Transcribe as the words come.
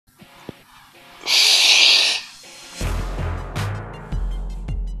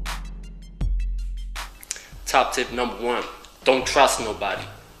Top tip number 1, don't trust nobody.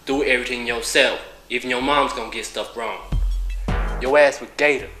 Do everything yourself. Even your mom's gonna get stuff wrong. Your ass with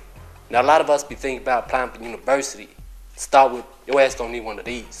Gator. Now a lot of us be thinking about applying for university. Start with, your ass gonna need one of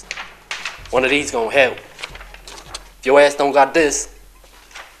these. One of these gonna help. If your ass don't got this,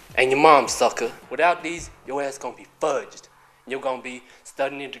 and your mom sucker, without these, your ass gonna be fudged. You're gonna be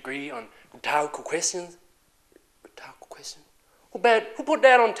studying a degree on rhetorical questions. Rhetorical questions? Who put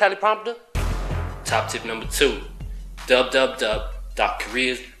that on the teleprompter? Top tip number 2,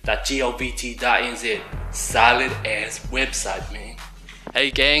 www.careers.govt.nz. Solid ass website, man.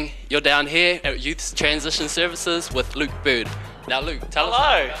 Hey gang, you're down here at Youth Transition Services with Luke Bird. Now Luke, tell us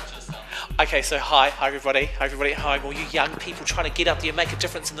about yourself. Okay, so hi everybody at home, all you young people trying to get up there and make a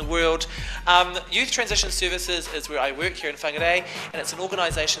difference in the world. Youth Transition Services is where I work here in Whangarei, and it's an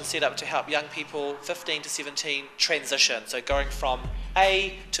organisation set up to help young people 15 to 17 transition, so going from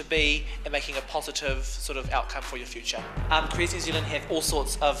A to B and making a positive sort of outcome for your future. Careers New Zealand have all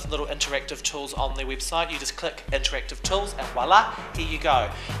sorts of little interactive tools on their website. You just click interactive tools and voila, here you go.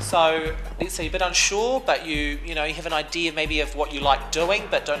 So let's say you're a bit unsure, but you have an idea maybe of what you like doing,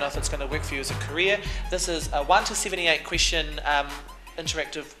 but don't know if it's going to work for you as a career. This is a 1 to 78 question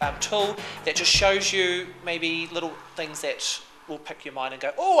interactive tool that just shows you maybe little things that will pick your mind and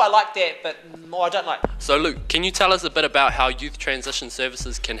go, oh, I like that, but more I don't like. So Luke, can you tell us a bit about how Youth Transition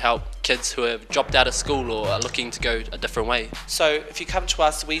Services can help kids who have dropped out of school or are looking to go a different way? So if you come to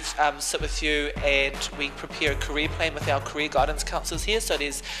us, we sit with you and we prepare a career plan with our career guidance counsellors here. So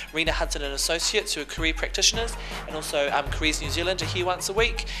there's Rena Hudson and Associates who are career practitioners, and also Careers New Zealand are here once a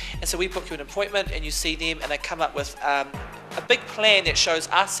week. And so we book you an appointment and you see them, and they come up with a big plan that shows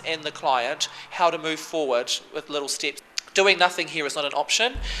us and the client how to move forward with little steps. Doing nothing here is not an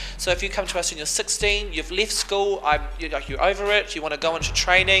option. So if you come to us when you're 16, you've left school, you're over it, you want to go into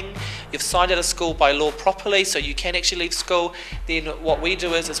training, you've signed out of school by law properly, so you can actually leave school, then what we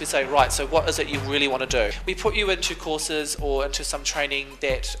do is we say, right, so what is it you really want to do? We put you into courses or into some training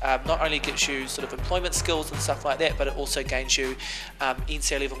that not only gets you sort of employment skills and stuff like that, but it also gains you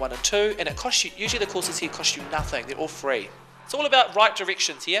NCA level 1 and 2, and it costs you, usually the courses here cost you nothing, they're all free. It's all about right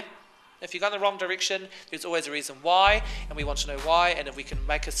directions here. If you go in the wrong direction, there's always a reason why, and we want to know why, and if we can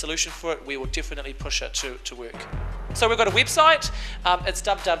make a solution for it, we will definitely push it to work. So we've got a website, it's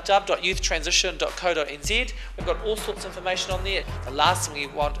www.youthtransition.co.nz. We've got all sorts of information on there. The last thing we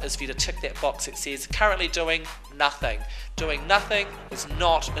want is for you to tick that box that says currently doing nothing. Doing nothing is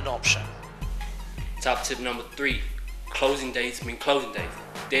not an option. Top tip number 3, closing dates mean closing dates.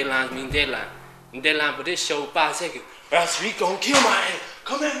 Deadlines mean deadline. And deadline for this show 5 seconds. Or else we gonna kill my ass.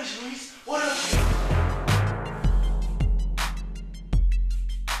 Come at me, Sharice. What up?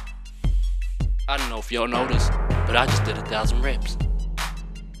 I don't know if y'all noticed, but I just did 1,000 reps.